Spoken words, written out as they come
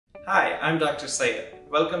Hi, I'm Dr. Syed.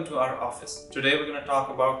 Welcome to our office. Today we're going to talk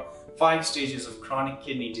about 5 stages of chronic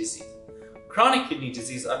kidney disease. Chronic kidney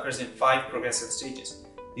disease occurs in 5 progressive stages.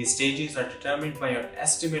 These stages are determined by your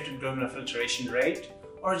estimated glomerular filtration rate,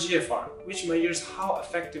 or GFR, which measures how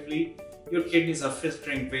effectively your kidneys are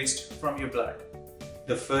filtering waste from your blood.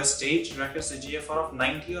 The first stage requires a GFR of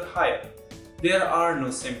 90 or higher. There are no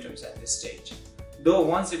symptoms at this stage, though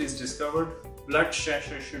once it is discovered, blood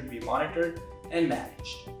pressure should be monitored and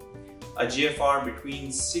managed. A GFR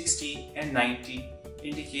between 60 and 90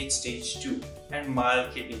 indicates stage 2 and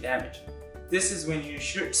mild kidney damage. This is when you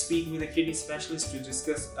should speak with a kidney specialist to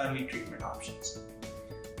discuss early treatment options.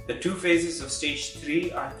 The 2 phases of stage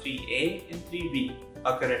 3 are 3A and 3B,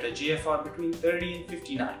 occur at a GFR between 30 and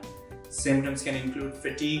 59. Symptoms can include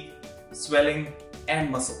fatigue, swelling,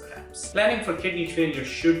 and muscle cramps. Planning for kidney failure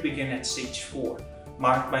should begin at stage 4,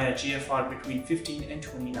 marked by a GFR between 15 and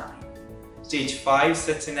 29. Stage 5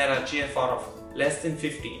 sets in at a GFR of less than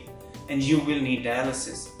 15, and you will need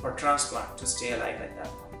dialysis or transplant to stay alive at that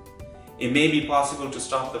point. It may be possible to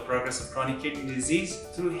stop the progress of chronic kidney disease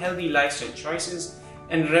through healthy lifestyle choices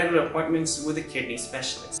and regular appointments with a kidney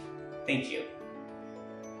specialist. Thank you.